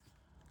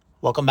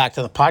Welcome back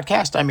to the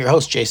podcast. I'm your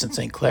host, Jason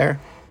St. Clair.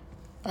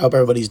 I hope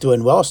everybody's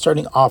doing well.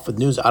 Starting off with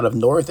news out of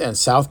North and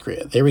South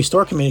Korea. They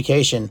restore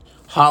communication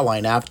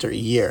hotline after a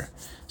year.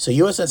 So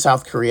U.S. and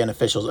South Korean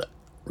officials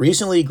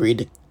recently agreed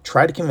to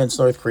try to convince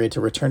North Korea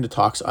to return to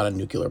talks on a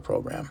nuclear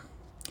program.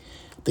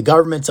 The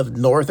governments of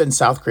North and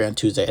South Korea on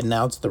Tuesday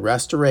announced the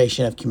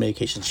restoration of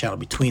communications channel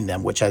between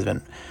them, which has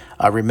been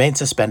remained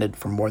suspended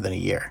for more than a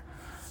year.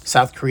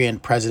 South Korean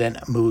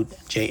President Moon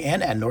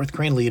Jae-in and North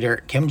Korean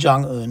leader Kim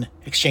Jong-un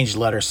exchanged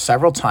letters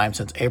several times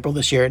since April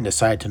this year and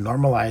decided to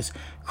normalize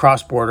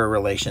cross-border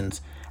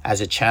relations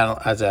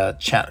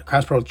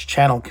cross-border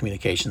channel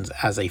communications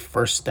as a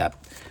first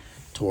step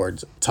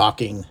towards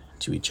talking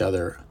to each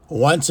other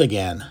once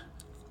again.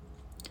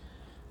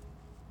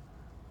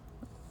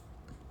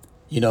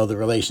 You know, the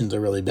relations are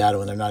really bad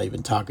when they're not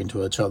even talking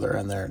to each other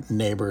and their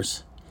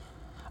neighbors.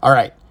 All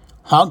right,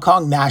 Hong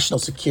Kong national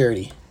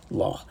security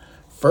law.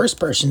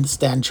 First person to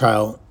stand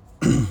trial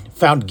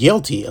found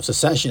guilty of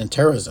secession and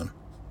terrorism.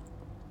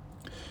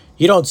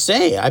 You don't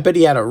say. I bet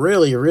he had a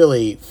really,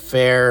 really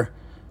fair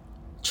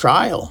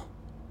trial.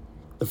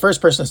 The first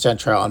person to stand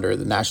trial under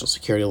the national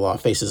security law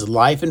faces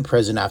life in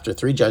prison after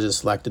 3 judges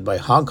selected by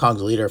Hong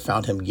Kong's leader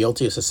found him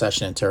guilty of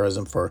secession and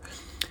terrorism for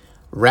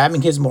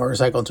ramming his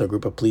motorcycle into a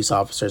group of police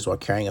officers while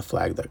carrying a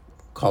flag that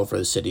called for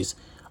the city's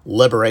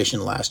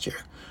liberation last year.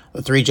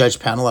 The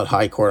 3-judge panel at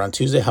High Court on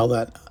Tuesday held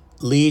that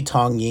Lee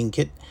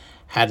Tong-yin-kit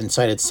had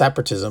incited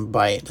separatism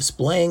by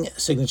displaying a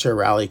signature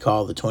rally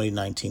called the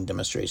 2019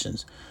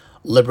 demonstrations,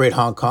 Liberate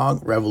Hong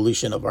Kong,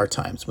 Revolution of Our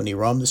Times, when he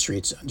roamed the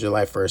streets on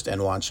July 1st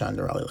and Wanshan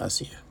rally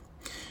last year.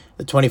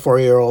 The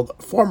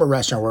 24-year-old former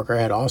restaurant worker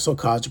had also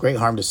caused great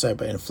harm to society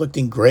by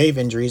inflicting grave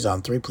injuries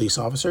on 3 police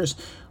officers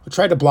who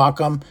tried to block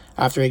him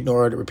after he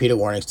ignored repeated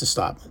warnings to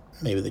stop.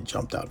 Maybe they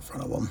jumped out in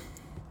front of him.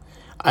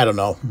 I don't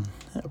know.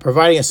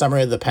 Providing a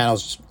summary of the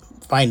panel's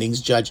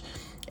findings, Judge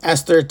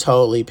Esther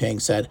To Lee Ping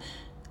said,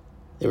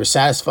 they were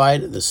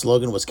satisfied the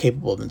slogan was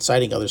capable of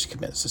inciting others to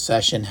commit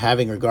secession,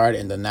 having regard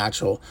in the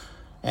natural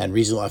and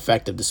reasonable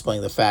effect of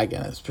displaying the fact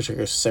and its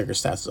particular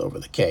circumstances over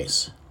the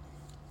case.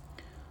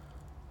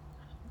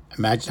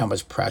 Imagine how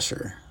much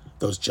pressure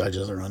those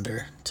judges are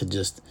under to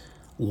just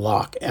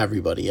lock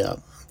everybody up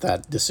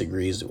that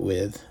disagrees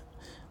with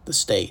the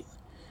state.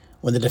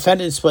 When the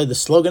defendant displayed the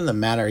slogan in the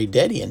manner he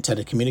did, he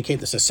intended to communicate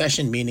the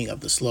secession meaning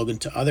of the slogan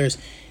to others.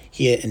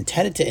 He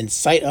intended to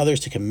incite others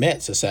to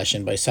commit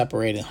secession by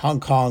separating Hong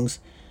Kong's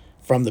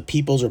from the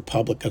People's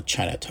Republic of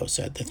China, To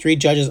said. The 3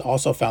 judges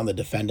also found the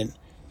defendant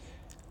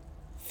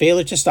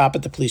failure to stop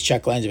at the police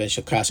checklines,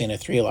 eventually crossing a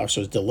 3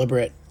 officers'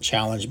 deliberate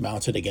challenge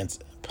mounted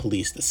against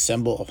police, the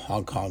symbol of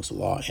Hong Kong's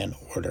law and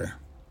order.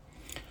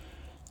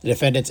 The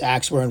defendant's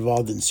acts were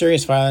involved in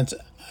serious violence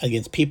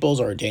against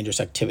peoples or dangerous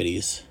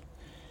activities.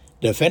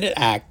 The defendant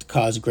act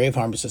caused grave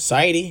harm to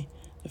society.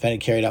 The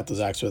defendant carried out those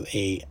acts with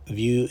a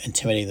view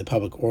intimidating the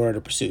public order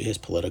to pursue his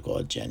political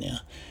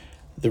agenda.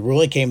 The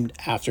ruling came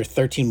after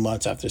 13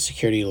 months after the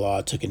security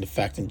law took into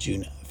effect on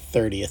June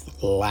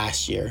 30th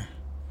last year.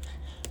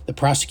 The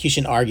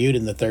prosecution argued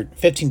in the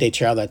 15-day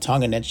trial that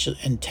Tong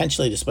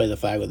intentionally displayed the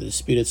flag with a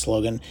disputed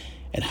slogan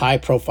in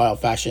high-profile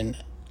fashion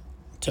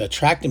to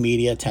attract the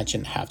media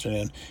attention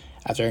after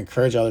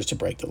encourage others to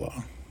break the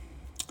law.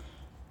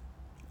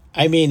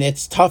 I mean,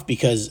 it's tough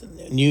because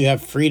you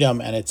have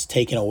freedom and it's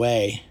taken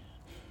away.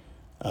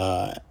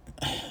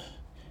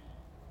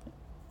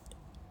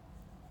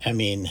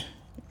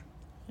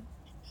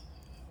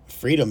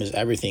 Freedom is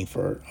everything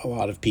for a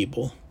lot of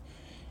people,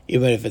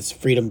 even if it's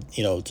freedom,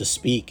 to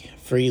speak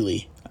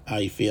freely how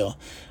you feel.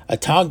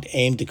 Tong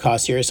aimed to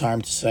cause serious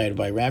harm to society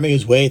by ramming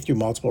his way through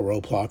multiple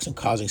roadblocks and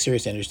causing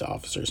serious injuries to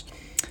officers.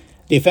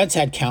 The defense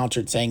had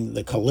countered, saying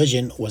the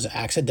collision was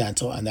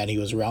accidental and that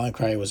his rallying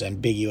cry was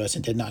ambiguous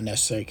and did not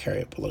necessarily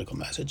carry a political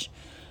message.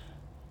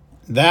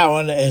 That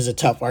one is a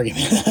tough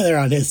argument there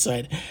on his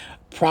side.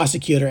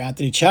 Prosecutor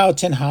Anthony Chow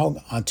Tin Hao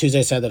on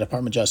Tuesday said the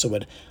Department of Justice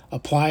would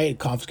apply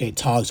confiscate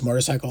Tong's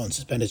motorcycle and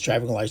suspend his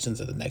driving license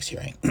at the next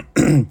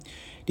hearing.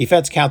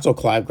 Defense counsel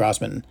Clive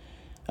Grossman,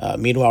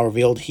 meanwhile,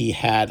 revealed he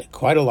had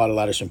quite a lot of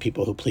letters from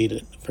people who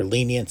pleaded for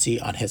leniency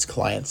on his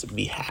client's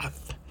behalf.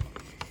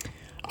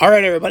 All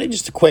right, everybody,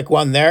 just a quick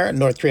one there.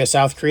 North Korea,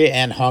 South Korea,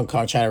 and Hong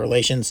Kong-China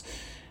relations.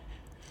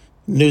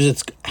 News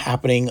that's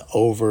happening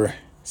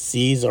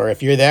overseas, or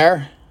if you're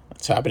there,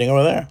 it's happening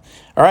over there.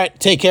 All right,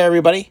 take care,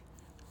 everybody.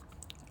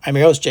 I'm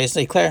your host, Jason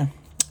St. Clair.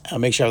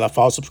 Make sure that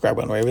follow, subscribe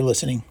wherever you're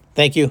listening.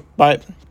 Thank you. Bye.